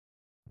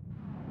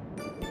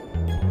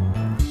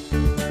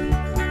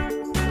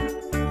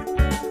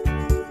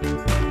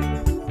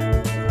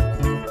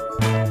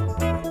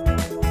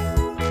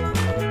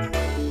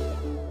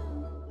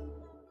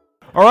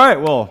All right,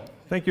 well,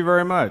 thank you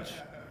very much.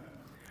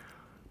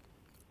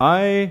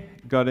 I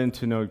got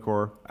into Node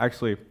Core.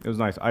 Actually, it was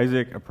nice.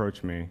 Isaac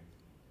approached me.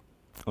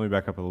 Let me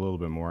back up a little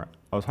bit more.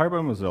 I was hired by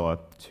Mozilla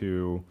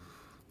to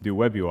do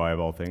web UI of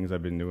all things.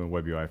 I've been doing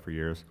web UI for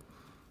years.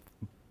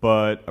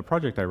 But a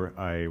project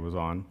I was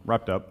on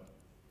wrapped up,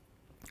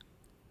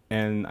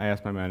 and I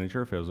asked my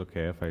manager if it was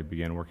okay if I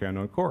began working on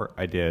Node Core.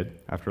 I did.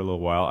 After a little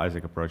while,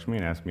 Isaac approached me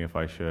and asked me if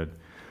I should,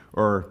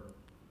 or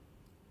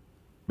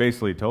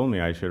basically told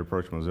me I should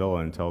approach Mozilla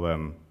and tell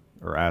them,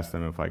 or ask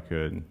them if I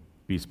could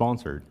be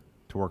sponsored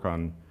to work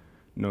on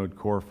Node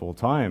Core full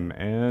time.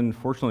 And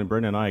fortunately,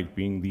 Brendan Ike,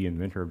 being the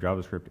inventor of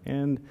JavaScript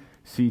and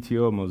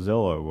CTO of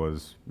Mozilla,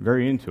 was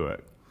very into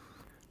it.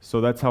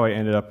 So that's how I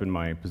ended up in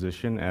my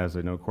position as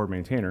a Node Core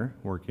maintainer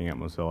working at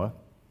Mozilla.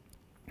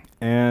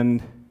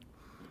 And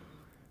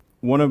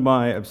one of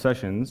my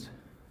obsessions,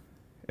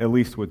 at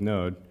least with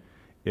Node,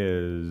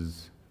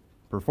 is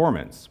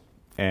performance.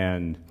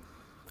 And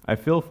I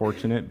feel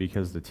fortunate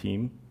because the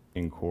team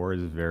in Core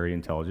is very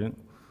intelligent,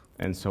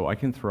 and so I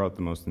can throw out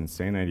the most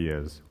insane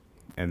ideas,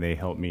 and they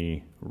help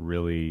me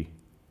really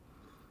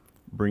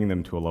bring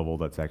them to a level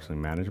that's actually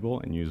manageable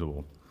and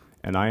usable.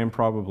 And I am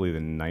probably the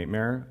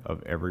nightmare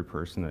of every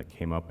person that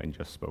came up and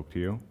just spoke to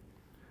you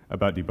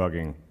about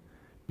debugging,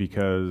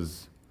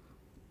 because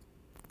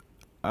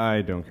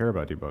I don't care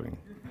about debugging.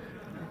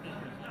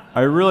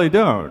 I really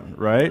don't,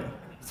 right?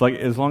 It's like,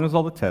 as long as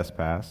all the tests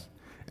pass,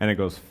 and it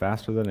goes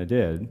faster than it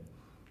did,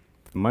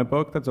 in my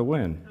book, that's a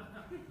win.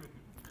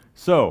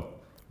 So,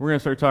 we're going to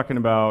start talking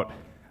about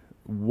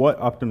what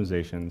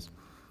optimizations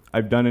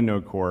I've done in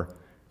Node Core,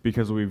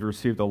 because we've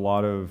received a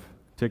lot of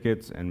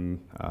tickets and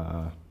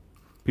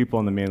people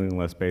on the mailing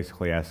list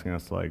basically asking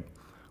us, like,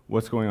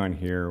 what's going on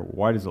here?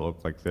 Why does it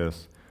look like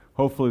this?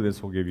 Hopefully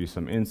this will give you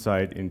some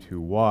insight into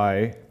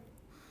why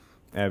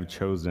I have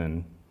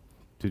chosen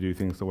to do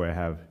things the way I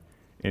have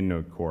in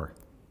Node Core.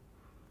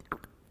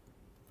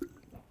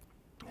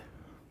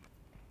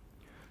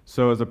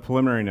 So as a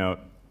preliminary note,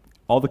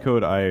 all the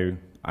code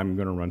I'm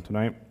going to run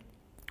tonight,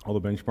 all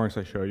the benchmarks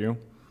I show you,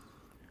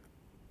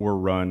 were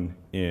run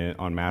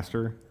on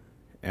master.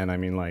 And I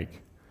mean,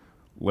 like,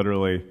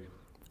 literally,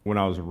 when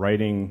I was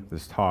writing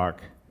this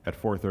talk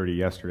at 4:30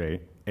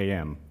 yesterday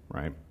a.m.,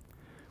 right,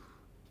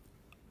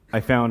 I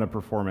found a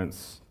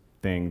performance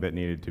thing that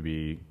needed to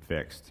be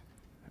fixed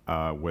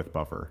with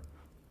buffer.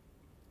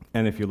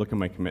 And if you look at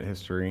my commit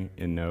history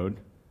in Node,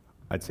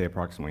 I'd say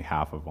approximately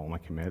half of all my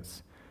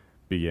commits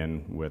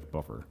begin with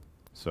buffer.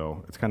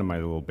 So it's kind of my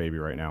little baby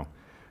right now.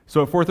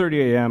 So at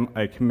 4:30 a.m.,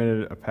 I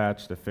committed a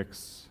patch to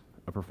fix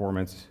a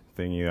performance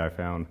thingy that I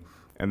found,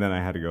 and then I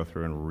had to go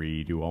through and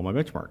redo all my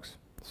benchmarks.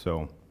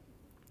 So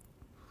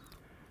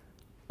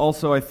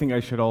also, I think I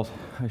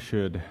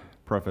should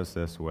preface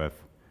this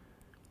with,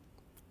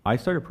 I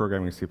started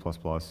programming C++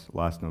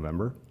 last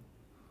November,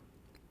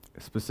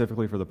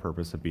 specifically for the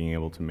purpose of being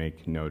able to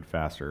make Node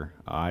faster.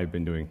 I've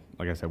been doing,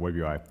 like I said, web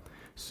UI.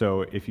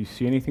 So if you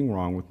see anything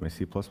wrong with my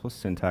C++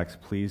 syntax,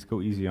 please go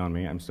easy on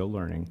me. I'm still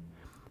learning.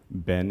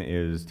 Ben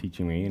is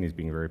teaching me, and he's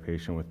being very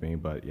patient with me,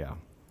 but yeah.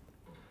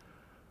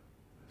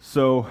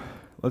 So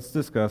let's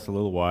discuss a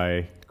little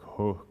why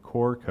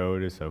core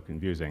code is so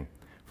confusing.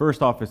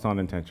 First off, it's not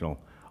intentional.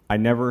 I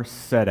never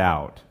set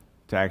out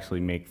to actually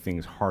make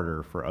things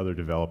harder for other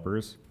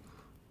developers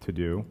to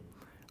do.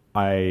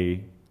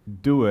 I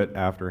do it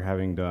after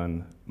having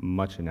done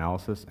much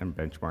analysis and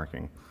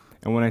benchmarking.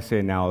 And when I say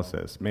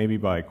analysis, maybe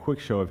by a quick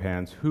show of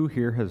hands, who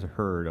here has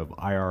heard of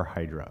IR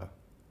Hydra?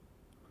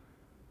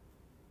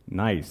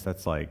 Nice,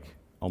 that's like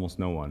almost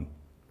no one.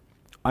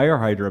 IR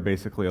Hydra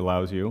basically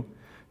allows you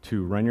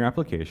to run your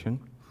application,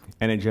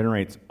 and it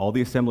generates all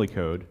the assembly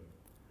code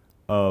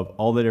of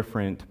all the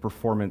different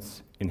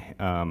performance,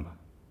 of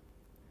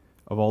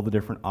all the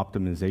different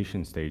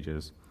optimization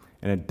stages,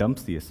 and it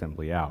dumps the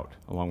assembly out,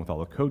 along with all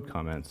the code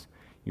comments.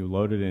 You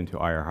load it into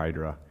IR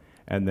Hydra,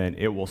 and then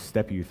it will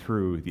step you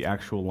through the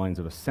actual lines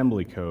of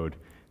assembly code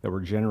that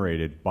were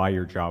generated by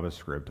your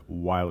JavaScript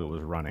while it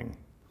was running.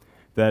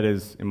 That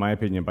is, in my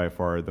opinion, by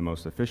far the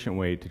most efficient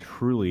way to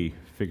truly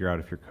figure out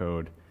if your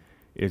code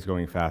is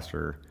going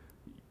faster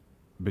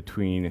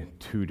between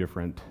two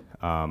different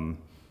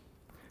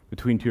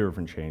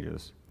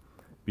changes,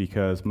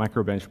 because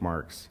micro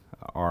benchmarks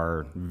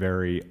are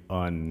very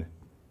not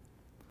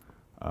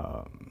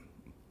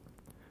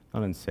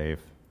unsafe.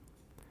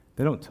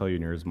 They don't tell you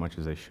near as much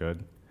as they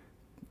should.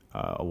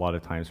 A lot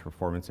of times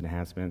performance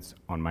enhancements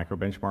on micro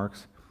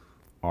benchmarks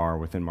are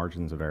within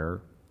margins of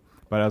error.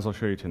 But as I'll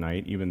show you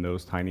tonight, even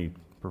those tiny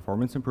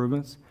performance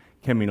improvements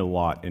can mean a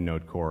lot in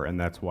Node Core, and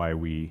that's why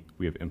we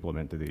have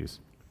implemented these.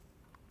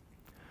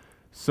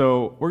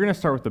 So we're going to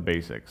start with the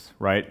basics,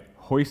 right?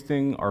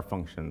 Hoisting our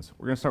functions.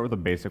 We're going to start with the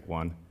basic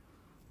one.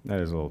 That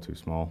is a little too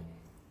small.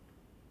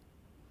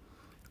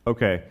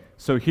 Okay,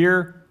 so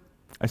here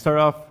I start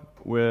off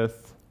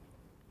with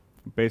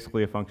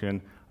basically a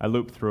function. I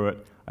loop through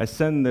it. I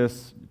send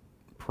this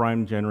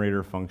prime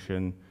generator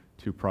function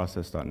to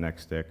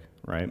process.nextStick,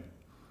 right?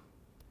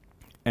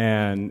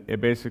 And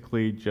it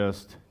basically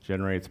just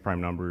generates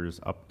prime numbers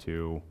up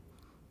to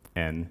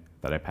n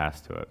that I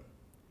pass to it.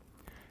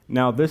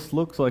 Now, this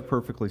looks like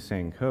perfectly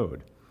sane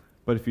code,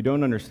 but if you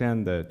don't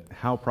understand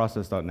how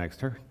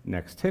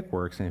process.nextTick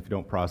works, and if you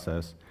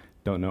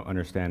don't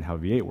understand how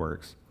V8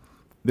 works,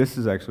 this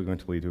is actually going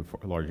to lead to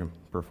a large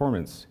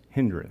performance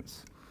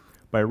hindrance.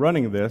 By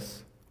running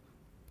this,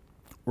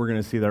 we're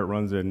going to see that it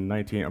runs in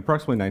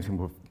approximately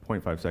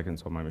 19.5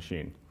 seconds on my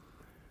machine.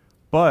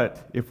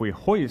 But if we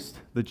hoist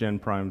the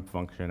genPrime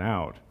function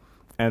out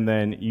and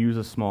then use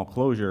a small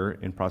closure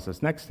in process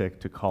nextTick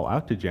to call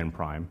out to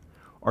genPrime,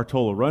 our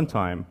total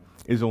runtime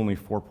is only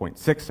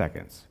 4.6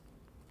 seconds.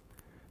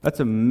 That's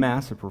a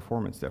massive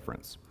performance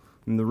difference.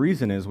 And the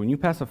reason is when you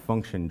pass a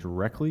function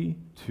directly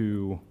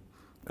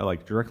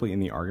directly in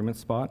the argument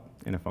spot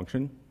in a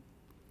function,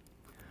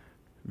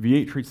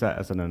 V8 treats that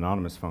as an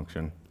anonymous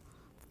function,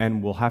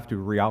 and we'll have to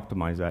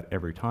re-optimize that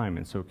every time,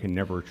 and so it can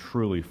never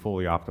truly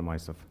fully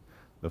optimize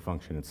the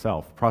function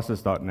itself.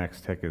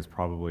 Process.nextTick is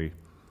probably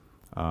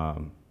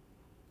the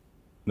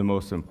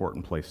most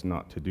important place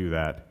not to do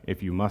that.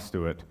 If you must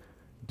do it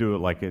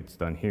like it's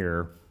done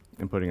here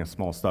and putting a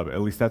small stub.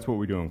 At least that's what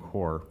we do in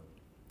core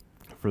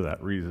for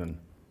that reason.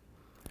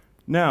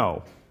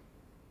 Now,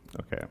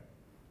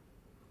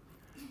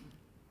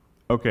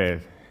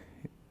 okay.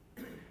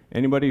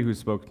 Anybody who's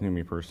spoken to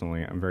me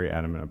personally, I'm very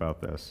adamant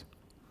about this.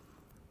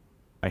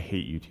 I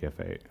hate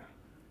UTF-8,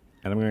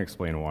 and I'm going to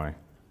explain why.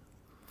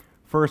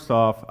 First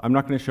off, I'm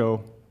not going to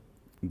show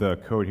the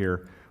code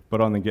here, but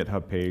on the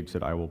GitHub page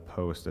that I will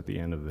post at the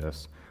end of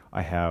this,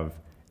 I have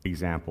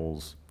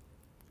examples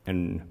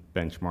and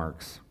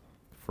benchmarks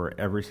for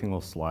every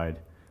single slide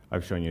I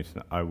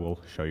will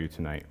show you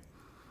tonight.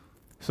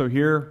 So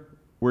here,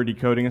 we're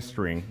decoding a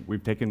string.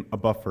 We've taken a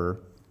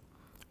buffer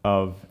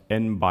of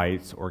n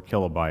bytes or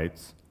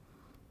kilobytes,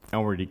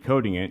 and we're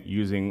decoding it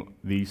using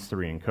these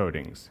three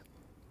encodings.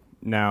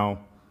 Now,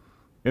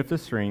 if the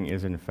string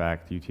is in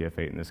fact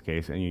UTF-8 in this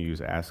case, and you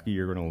use ASCII,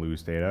 you're going to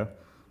lose data.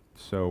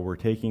 So we're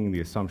taking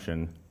the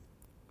assumption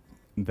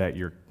that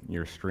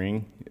your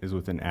string is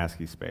within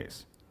ASCII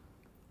space,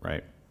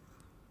 right?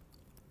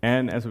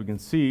 And as we can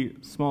see,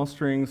 small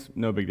strings,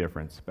 no big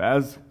difference. But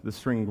as the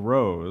string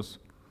grows,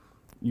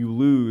 you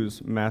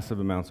lose massive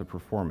amounts of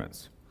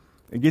performance.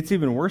 It gets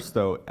even worse,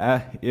 though,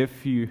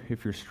 if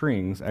your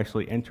strings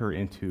actually enter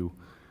into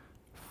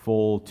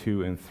full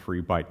 2 and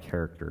 3 byte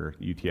character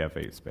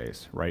UTF-8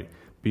 space, right?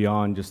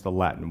 Beyond just the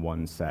Latin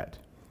 1 set.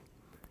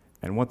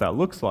 And what that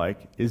looks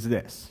like is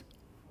this.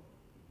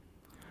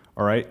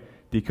 All right?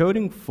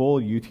 Decoding full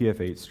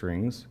UTF-8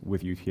 strings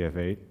with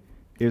UTF-8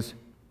 is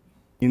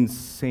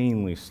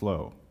insanely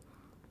slow.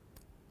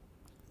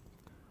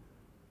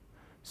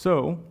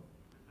 So,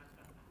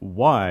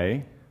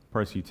 why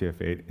parse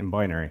UTF-8 in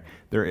binary?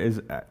 There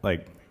is,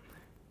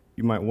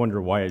 you might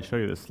wonder why I'd show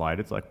you this slide.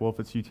 It's like, well, if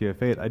it's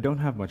UTF-8, I don't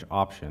have much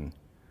option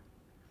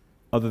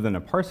other than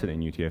to parse it in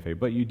UTF-8,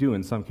 but you do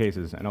in some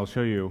cases, and I'll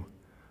show you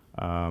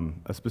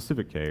a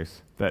specific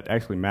case that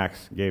actually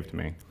Max gave to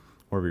me.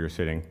 Wherever you're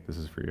sitting, this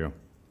is for you.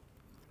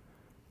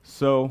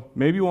 So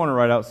maybe you want to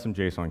write out some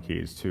JSON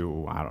keys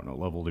to, I don't know,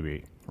 level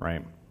DB,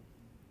 right?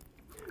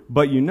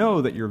 But you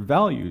know that your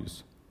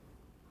values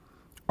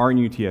are in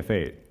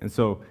UTF-8, and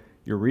so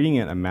you're reading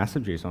in a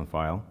massive JSON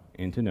file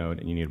into Node,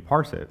 and you need to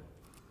parse it.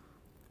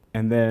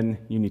 And then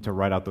you need to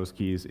write out those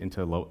keys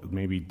into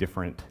maybe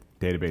different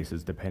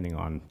databases depending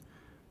on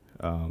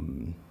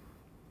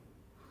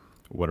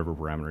whatever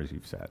parameters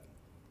you've set.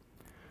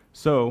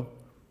 So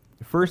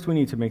first we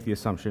need to make the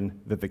assumption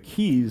that the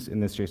keys in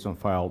this JSON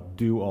file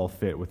do all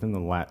fit within the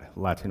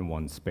Latin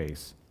 1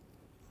 space.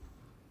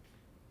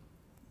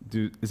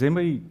 Is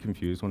anybody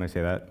confused when I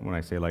say that? When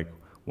I say like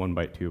 1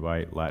 byte, 2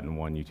 byte, Latin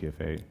 1,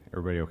 UTF-8?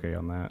 Everybody okay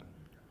on that?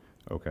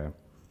 Okay.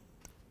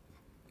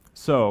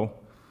 So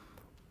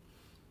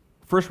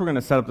first we're going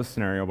to set up the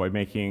scenario by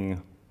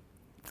making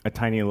a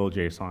tiny little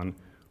JSON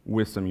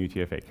with some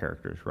UTF-8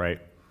 characters, right?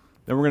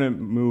 Then we're going to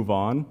move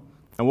on,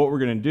 and what we're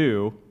going to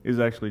do is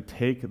actually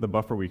take the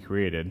buffer we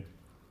created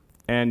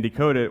and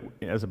decode it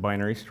as a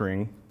binary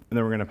string, and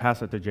then we're going to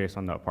pass it to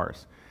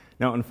JSON.parse.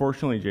 Now,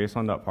 unfortunately,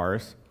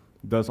 JSON.parse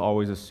does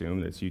always assume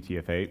that it's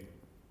UTF-8,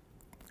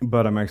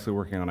 but I'm actually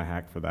working on a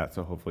hack for that,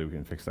 so hopefully we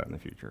can fix that in the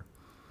future.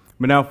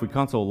 But now if we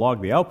console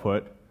log the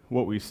output,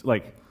 what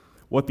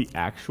the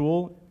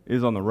actual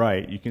is on the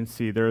right, you can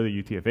see there are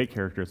the UTF-8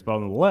 characters, but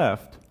on the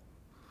left,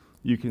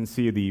 you can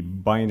see the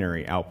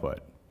binary output,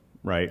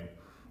 right?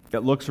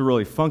 That looks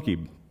really funky,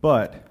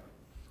 but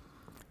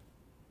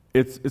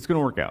it's going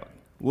to work out.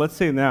 Let's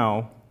say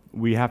now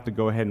we have to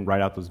go ahead and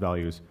write out those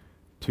values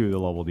to the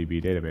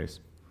LevelDB database.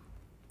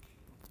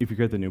 If you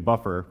create the new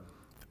buffer,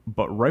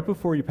 but right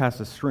before you pass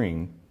a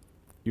string,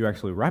 you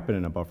actually wrap it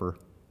in a buffer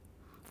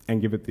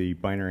and give it the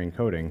binary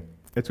encoding,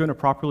 it's going to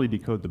properly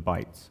decode the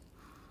bytes.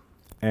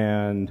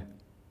 And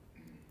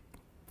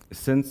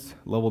since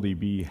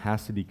LevelDB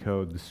has to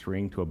decode the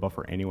string to a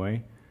buffer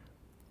anyway,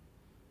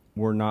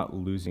 we're not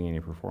losing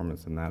any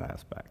performance in that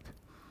aspect.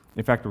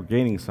 In fact, we're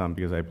gaining some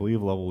because I believe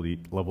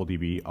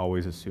LevelDB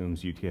always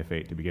assumes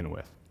UTF-8 to begin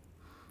with,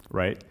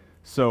 right?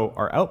 So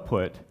our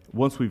output,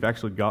 once we've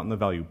actually gotten the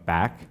value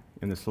back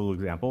in this little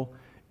example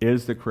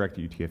is the correct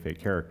UTF-8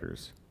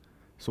 characters.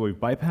 So we've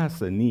bypassed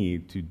the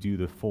need to do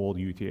the full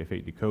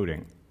UTF-8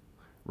 decoding,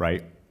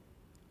 right?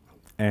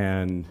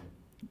 And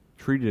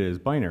treated it as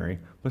binary,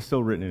 but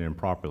still written it in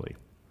properly.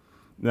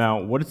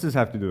 Now, what does this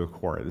have to do with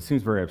core? This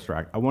seems very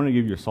abstract. I want to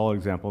give you a solid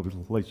example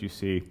to let you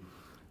see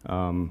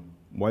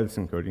why this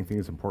encoding thing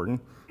is important.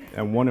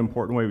 And one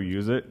important way we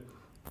use it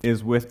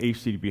is with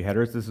HTTP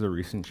headers. This is a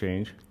recent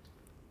change.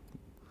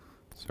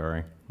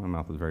 Sorry, my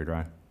mouth is very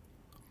dry.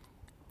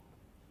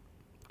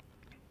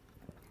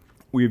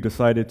 We've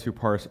decided to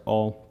parse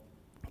all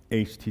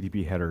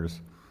HTTP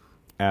headers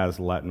as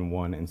Latin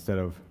 1 instead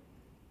of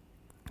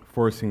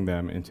forcing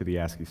them into the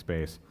ASCII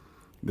space.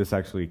 This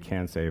actually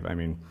can save. I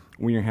mean,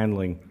 when you're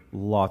handling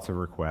lots of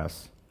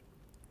requests,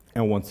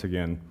 and once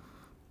again,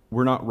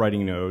 we're not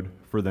writing Node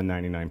for the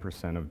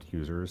 99% of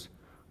users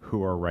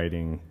who are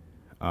writing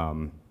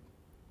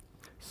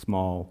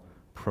small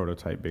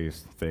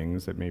prototype-based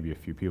things that maybe a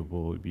few people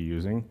will be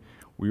using.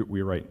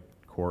 We write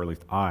core, at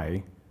least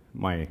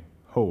my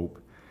hope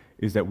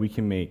is that we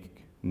can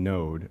make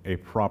Node a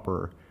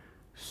proper,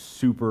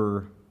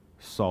 super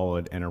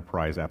solid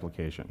enterprise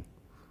application,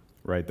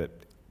 right, that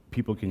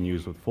people can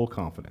use with full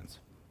confidence.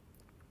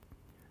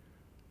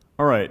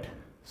 All right,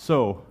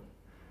 so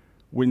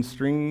when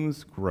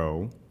strings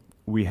grow,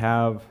 we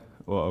have,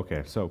 well,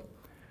 okay, so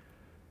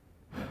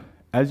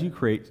as you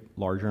create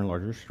larger and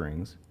larger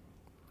strings,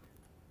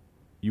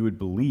 you would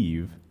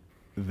believe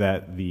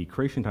that the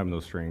creation time of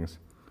those strings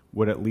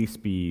would at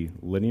least be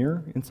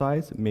linear in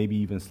size, maybe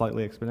even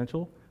slightly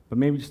exponential, but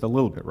maybe just a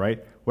little bit,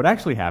 right? What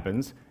actually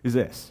happens is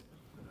this.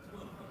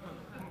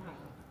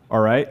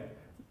 All right?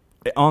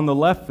 On the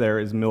left there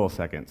is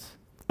milliseconds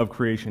of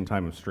creation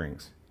time of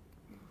strings.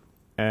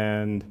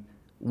 And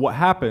what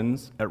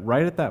happens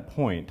right at that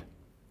point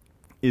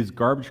is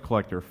garbage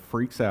collector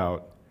freaks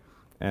out,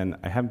 and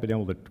I haven't been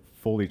able to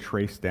fully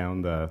trace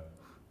down the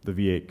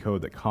V8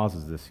 code that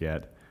causes this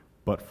yet,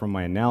 but from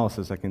my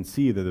analysis I can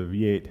see that the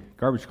V8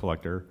 garbage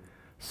collector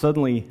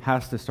suddenly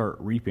has to start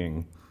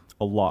reaping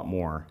a lot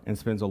more and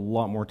spends a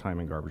lot more time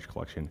in garbage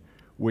collection,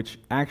 which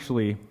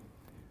actually,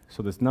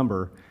 so this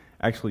number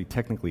actually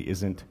technically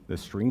isn't the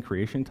string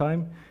creation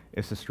time,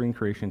 it's the string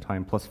creation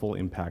time plus full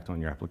impact on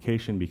your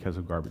application because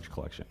of garbage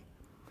collection.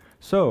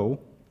 So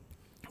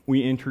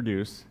we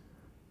introduce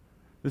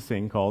this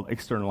thing called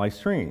externalized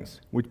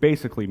strings, which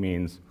basically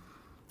means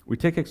we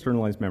take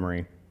externalized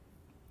memory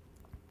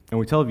and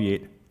we tell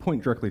V8,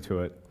 point directly to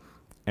it,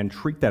 and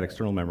treat that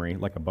external memory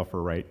like a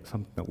buffer, right?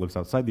 Something that lives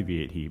outside the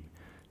V8 heap.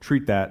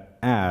 Treat that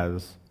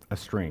as a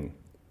string.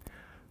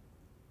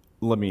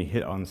 Let me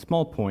hit on a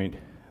small point.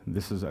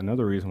 This is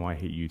another reason why I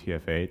hate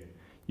UTF-8.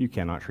 You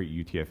cannot treat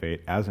UTF-8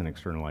 as an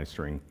externalized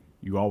string.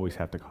 You always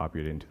have to copy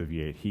it into the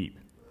V8 heap.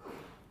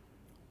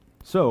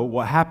 So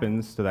what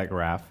happens to that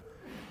graph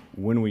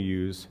when we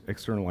use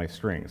externalized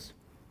strings?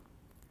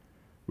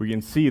 We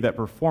can see that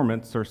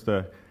performance starts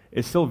to,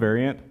 it's still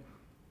variant,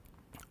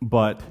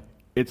 but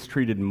it's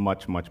treated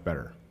much, much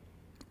better,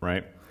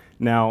 right?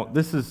 Now,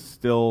 this is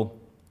still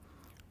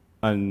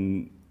a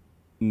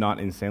not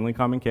insanely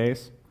common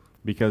case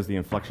because the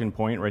inflection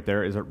point right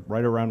there is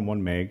right around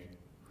 1 meg,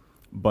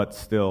 but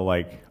still,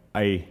 like,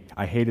 I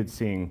hated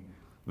seeing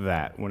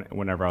that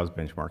whenever I was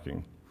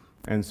benchmarking.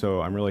 And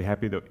so I'm really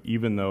happy that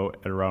even though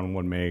at around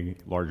 1 meg,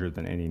 larger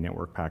than any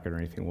network packet or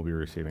anything we'll be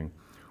receiving,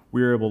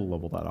 we were able to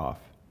level that off.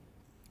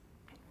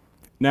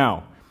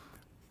 Now,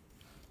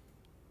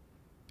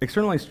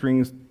 externalized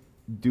strings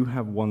do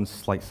have one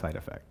slight side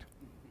effect,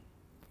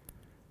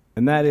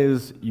 and that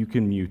is you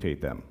can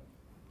mutate them.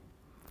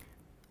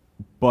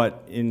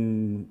 But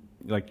in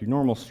like your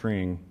normal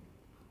string,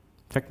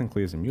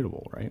 technically is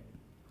immutable, right?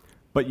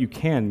 But you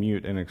can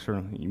mutate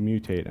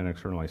an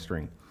externalized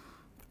string.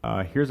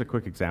 Here's a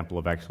quick example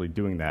of actually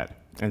doing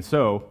that. And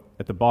so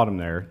at the bottom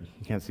there,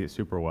 you can't see it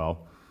super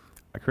well.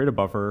 I create a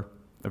buffer,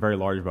 a very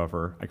large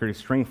buffer. I create a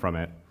string from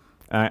it.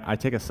 And I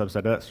take a subset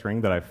of that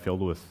string that I've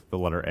filled with the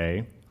letter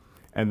A,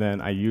 and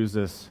then I use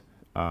this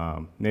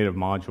native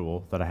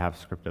module that I have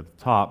scripted at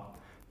the top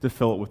to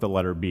fill it with the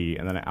letter B,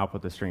 and then I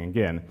output the string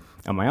again.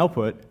 And my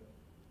output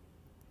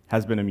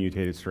has been a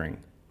mutated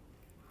string.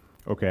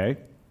 Okay?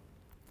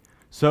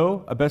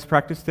 So, a best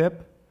practice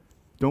tip,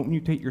 don't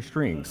mutate your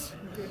strings.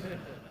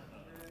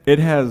 It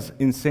has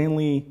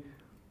insanely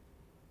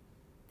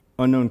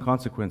unknown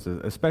consequences,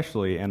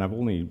 especially, and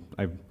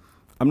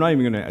I'm not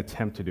even going to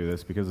attempt to do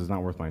this because it's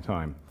not worth my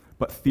time,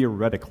 but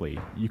theoretically,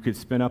 you could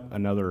spin up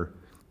another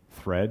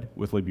thread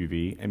with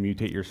libuv and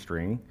mutate your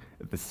string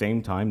at the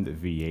same time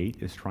that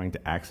V8 is trying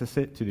to access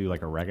it to do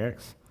like a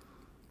regex,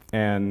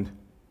 and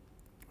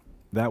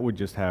that would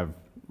just have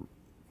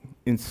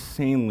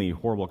insanely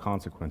horrible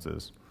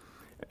consequences.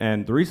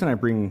 And the reason I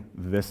bring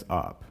this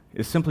up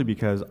is simply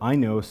because I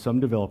know some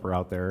developer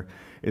out there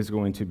is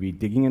going to be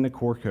digging into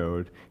core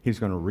code. He's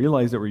going to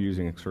realize that we're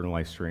using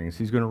externalized strings.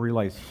 He's going to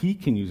realize he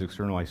can use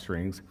externalized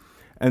strings.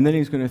 And then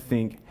he's going to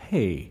think,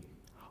 hey,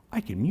 I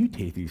can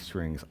mutate these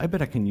strings. I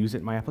bet I can use it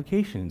in my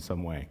application in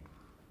some way.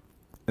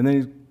 And then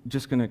he's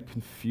just going to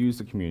confuse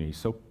the community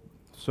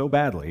so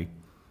badly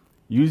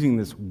using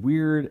this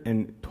weird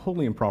and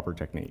totally improper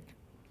technique.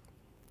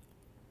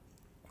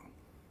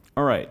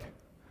 All right,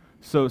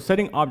 so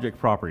setting object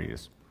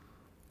properties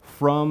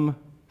from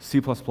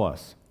C++.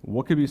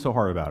 What could be so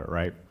hard about it,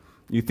 right?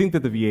 You think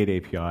that the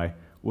V8 API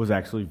was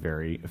actually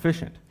very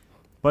efficient,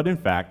 but in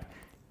fact,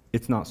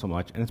 it's not so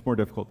much, and it's more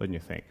difficult than you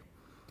think.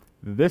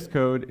 This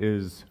code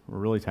is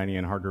really tiny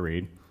and hard to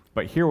read,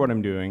 but here what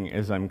I'm doing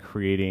is I'm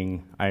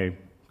creating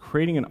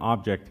an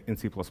object in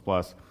C++,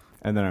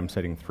 and then I'm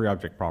setting 3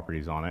 object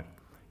properties on it,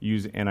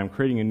 and I'm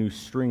creating a new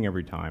string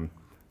every time.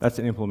 That's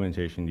an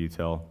implementation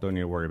detail, don't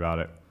need to worry about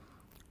it.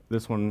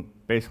 This one,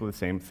 basically the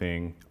same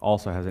thing,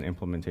 also has an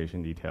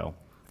implementation detail.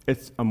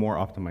 It's a more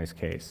optimized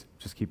case,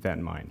 just keep that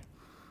in mind.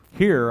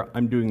 Here,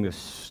 I'm doing this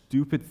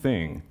stupid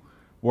thing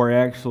where I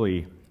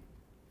actually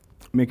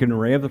make an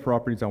array of the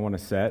properties I want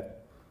to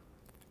set,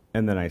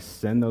 and then I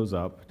send those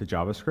up to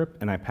JavaScript,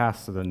 and I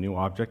pass to the new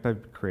object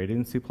I've created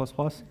in C++,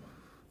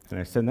 and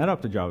I send that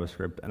up to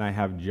JavaScript, and I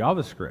have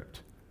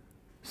JavaScript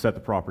set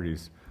the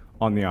properties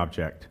on the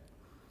object.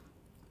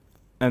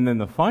 And then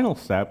the final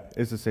step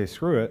is to say,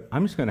 screw it,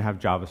 I'm just going to have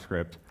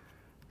JavaScript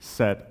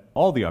set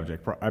all the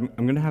object. I'm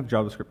going to have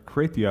JavaScript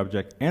create the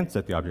object and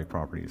set the object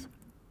properties.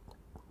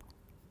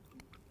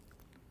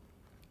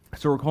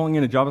 So we're calling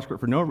in a JavaScript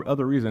for no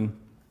other reason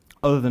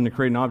other than to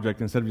create an object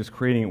instead of just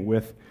creating it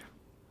with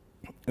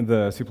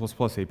the C++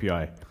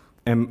 API.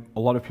 And a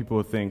lot of people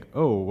would think,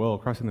 oh, well,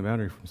 crossing the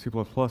boundary from C++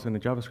 into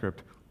JavaScript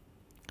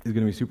is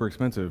going to be super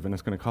expensive and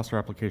it's going to cost our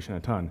application a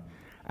ton.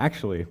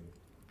 Actually,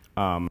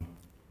 we're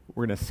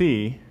going to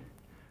see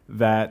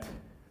that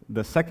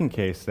the second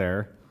case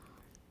there,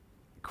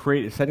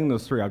 setting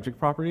those 3 object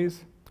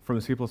properties from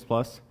the C++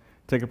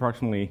 take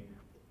approximately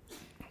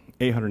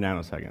 800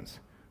 nanoseconds,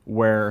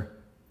 where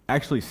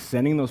actually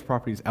sending those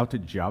properties out to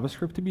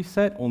JavaScript to be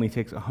set only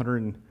takes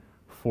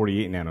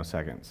 148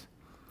 nanoseconds.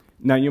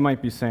 Now you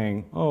might be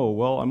saying, oh,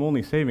 well, I'm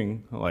only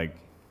saving like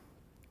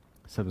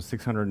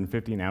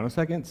 650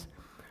 nanoseconds,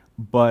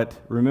 but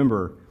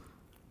remember,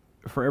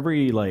 for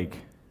every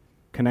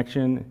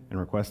connection and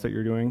request that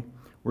you're doing,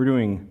 we're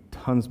doing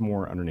tons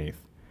more underneath.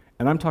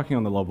 And I'm talking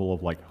on the level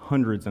of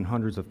hundreds and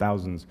hundreds of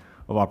thousands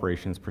of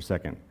operations per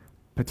second,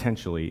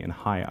 potentially in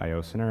high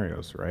I/O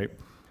scenarios, right?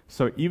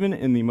 So even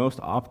in the most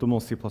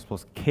optimal C++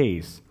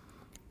 case,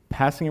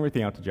 passing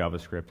everything out to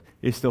JavaScript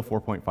is still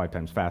 4.5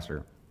 times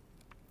faster.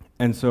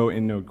 And so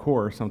in Node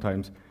Core,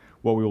 sometimes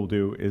what we will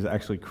do is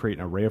actually create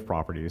an array of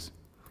properties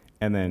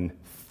and then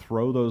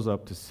throw those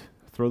out to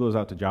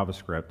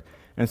JavaScript.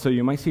 And so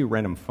you might see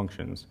random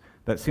functions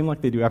that seem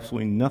like they do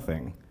absolutely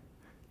nothing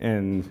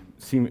and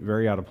seem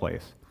very out of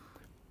place.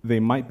 They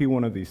might be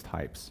one of these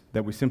types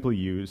that we simply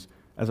use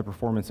as a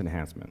performance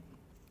enhancement.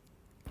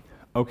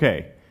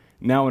 Okay,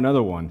 now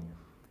another one,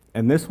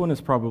 and this one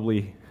is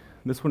probably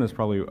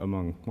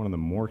among one of the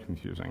more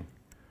confusing,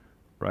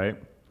 right?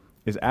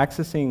 Is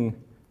accessing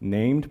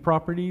named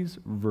properties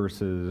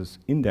versus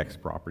index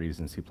properties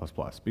in C++.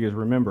 Because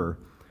remember,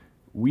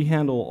 we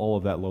handle all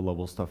of that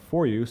low-level stuff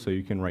for you, so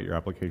you can write your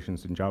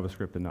applications in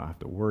JavaScript and not have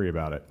to worry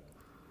about it.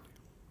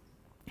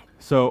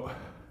 So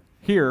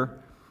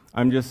here,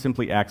 I'm just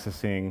simply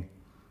accessing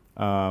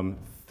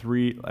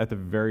 3, at the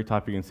very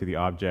top you can see the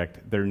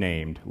object, they're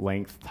named,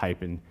 length,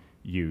 type, and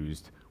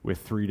used, with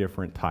 3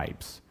 different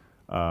types,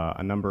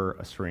 a number,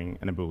 a string,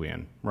 and a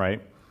Boolean,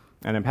 right?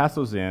 And I pass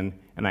those in,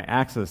 and I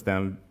access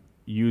them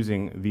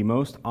using the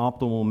most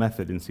optimal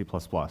method in C++.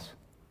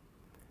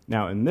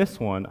 Now in this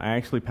one, I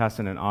actually pass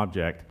in an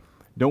object.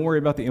 Don't worry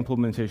about the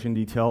implementation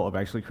detail of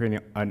actually creating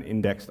an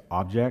indexed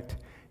object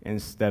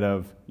instead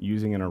of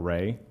using an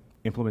array.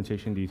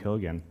 Implementation detail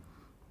again.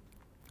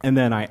 And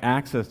then I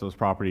access those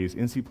properties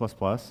in C++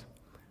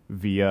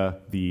 via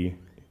the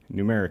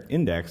numeric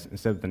index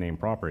instead of the name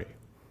property.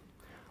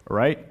 All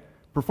right?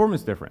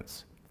 Performance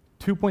difference.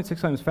 2.6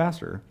 times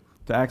faster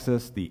to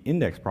access the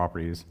index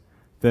properties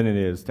than it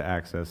is to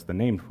access the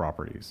named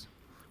properties.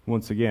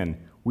 Once again,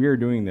 we are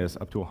doing this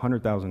up to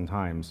 100,000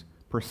 times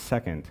per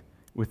second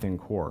within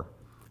Core.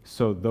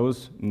 So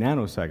those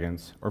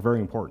nanoseconds are very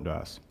important to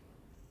us.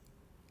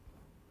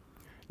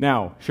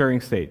 Now,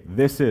 sharing state.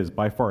 This is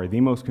by far the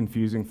most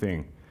confusing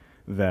thing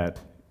that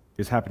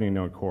is happening in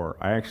Node Core.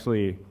 I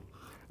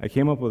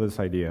came up with this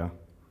idea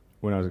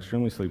when I was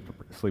extremely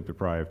sleep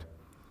deprived.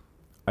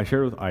 I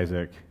shared it with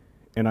Isaac,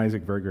 and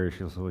Isaac very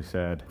graciously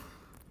said,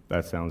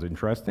 that sounds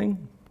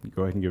interesting.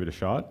 Go ahead and give it a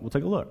shot. We'll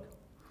take a look.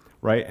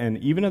 Right? And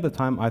even at the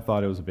time, I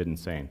thought it was a bit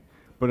insane,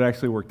 but it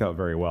actually worked out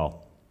very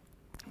well.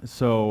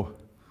 So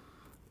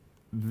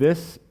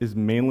this is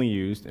mainly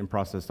used in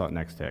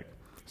process.nexttick.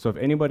 So if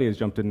anybody has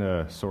jumped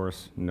into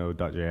source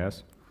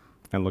Node.js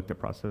and looked at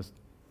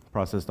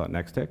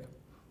process.nexttick,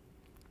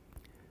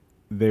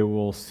 they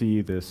will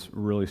see this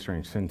really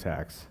strange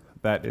syntax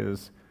that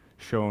is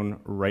shown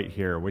right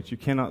here, which you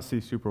cannot see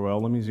super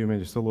well. Let me zoom in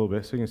just a little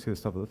bit so you can see the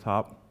stuff at the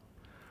top,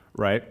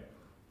 right?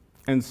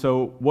 And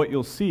so what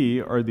you'll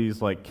see are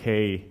these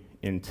k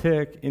in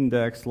tick,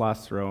 index,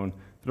 last thrown.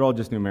 They're all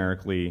just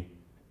numerically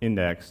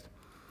indexed.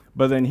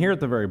 But then here at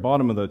the very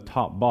bottom of the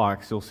top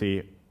box, you'll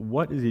see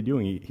what is he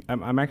doing?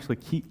 I'm actually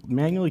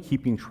manually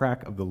keeping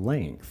track of the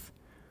length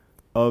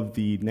of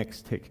the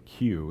next tick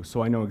queue,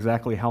 so I know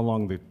exactly how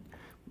long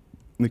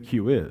the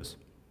queue is.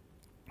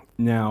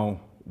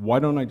 Now, why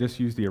don't I just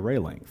use the array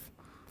length?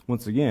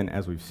 Once again,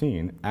 as we've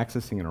seen,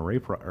 accessing an array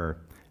or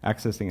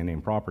accessing a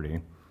name property,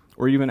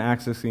 or even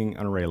accessing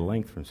an array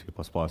length from C++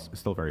 is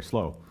still very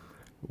slow.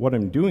 What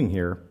I'm doing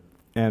here,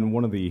 and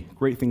one of the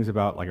great things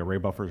about like array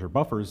buffers or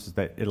buffers, is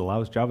that it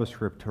allows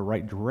JavaScript to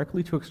write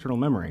directly to external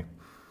memory.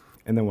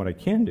 And then what I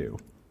can do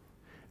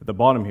at the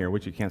bottom here,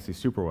 which you can't see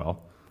super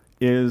well,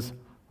 is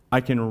I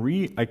can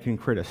create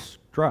a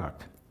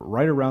struct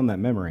right around that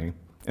memory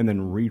and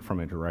then read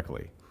from it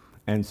directly.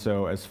 And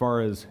so as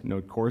far as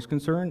Node Core is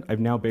concerned, I've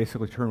now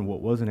basically turned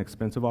what was an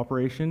expensive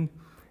operation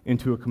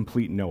into a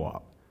complete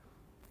no-op,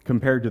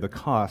 compared to the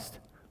cost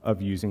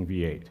of using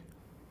V8.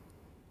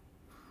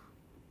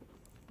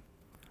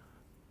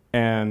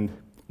 And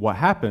what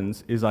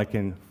happens is I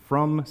can,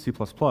 from C++,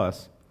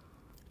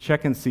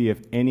 check and see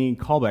if any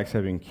callbacks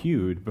have been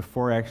queued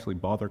before I actually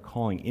bother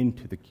calling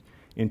into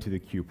the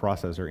queue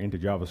processor, into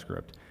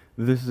JavaScript.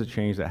 This is a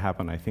change that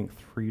happened, I think,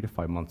 3 to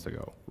 5 months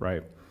ago,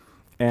 right?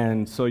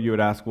 And so you would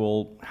ask,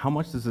 well, how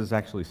much does this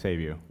actually save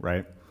you,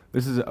 right?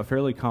 This is a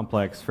fairly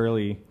complex,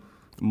 fairly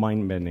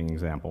mind-bending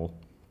example.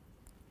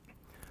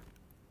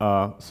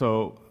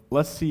 So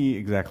let's see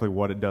exactly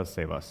what it does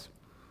save us.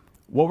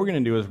 What we're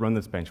going to do is run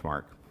this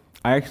benchmark.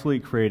 I actually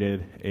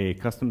created a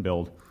custom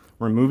build,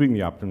 removing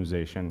the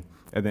optimization,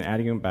 and then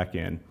adding it back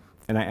in.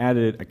 And I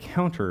added a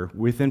counter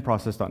within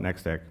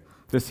process.nextTick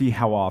to see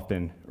how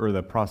often, or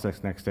the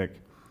process.nextTick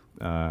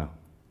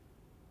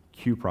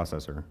queue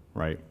processor,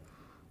 right?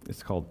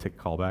 It's called tick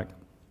callback,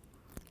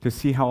 to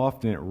see how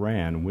often it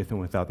ran with and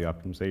without the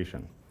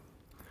optimization.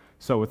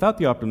 So without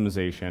the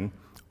optimization,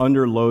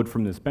 under load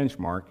from this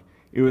benchmark,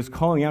 it was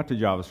calling out to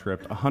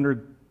JavaScript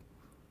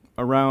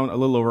around a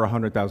little over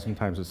 100,000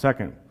 times a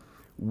second.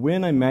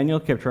 When I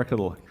manually kept track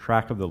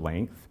of the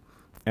length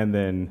and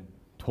then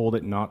told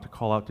it not to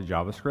call out to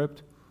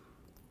JavaScript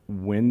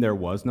when there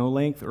was no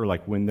length, or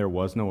like when there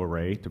was no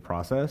array to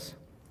process,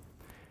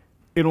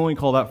 it only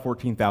called out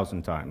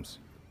 14,000 times,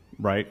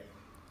 right?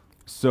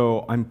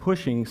 So I'm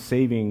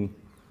saving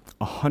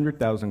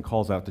 100,000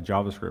 calls out to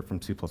JavaScript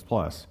from C++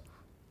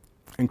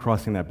 and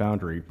crossing that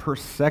boundary per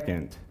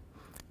second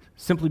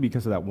simply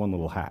because of that one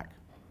little hack.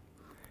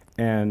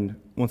 And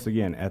once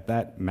again, at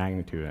that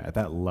magnitude, at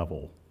that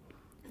level,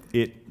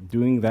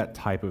 doing that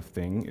type of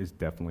thing is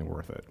definitely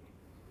worth it.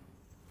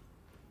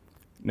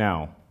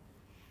 Now,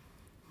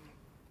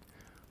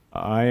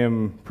 I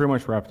am pretty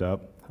much wrapped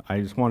up. I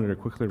just wanted to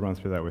quickly run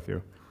through that with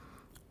you.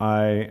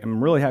 I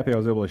am really happy I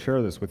was able to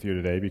share this with you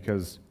today,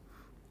 because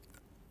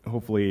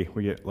hopefully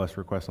we get less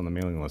requests on the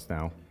mailing list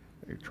now,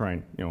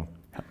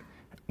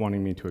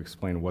 wanting me to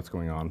explain what's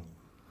going on.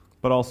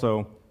 But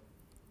also,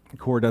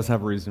 Core does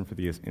have a reason for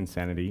the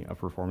insanity of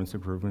performance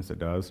improvements it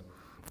does.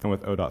 And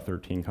with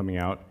 0.13 coming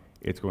out,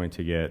 it's going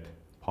to get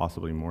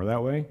possibly more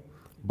that way.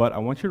 But I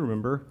want you to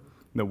remember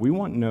that we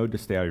want Node to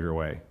stay out of your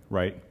way,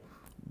 right?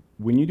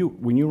 When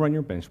you run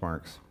your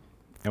benchmarks,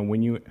 and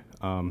when you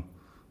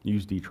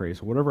use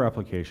dtrace or whatever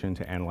application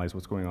to analyze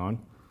what's going on,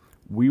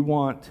 we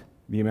want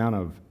the amount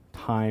of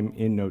time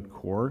in Node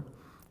Core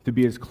to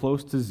be as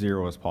close to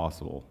 0 as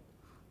possible,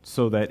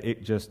 so that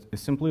it just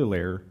is simply a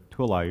layer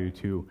to allow you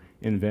to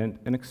invent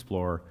and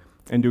explore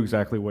and do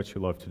exactly what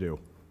you love to do.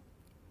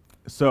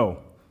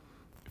 So,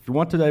 if you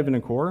want to dive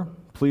into Core,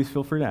 please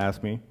feel free to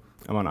ask me.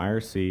 I'm on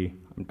IRC,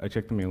 I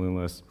check the mailing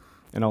list,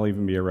 and I'll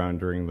even be around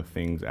during the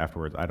things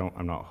afterwards.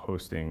 I'm not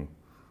hosting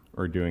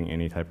or doing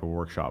any type of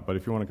workshop, but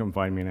if you want to come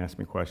find me and ask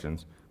me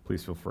questions,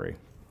 please feel free.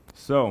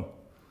 So,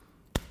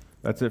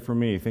 that's it for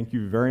me. Thank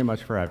you very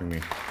much for having me.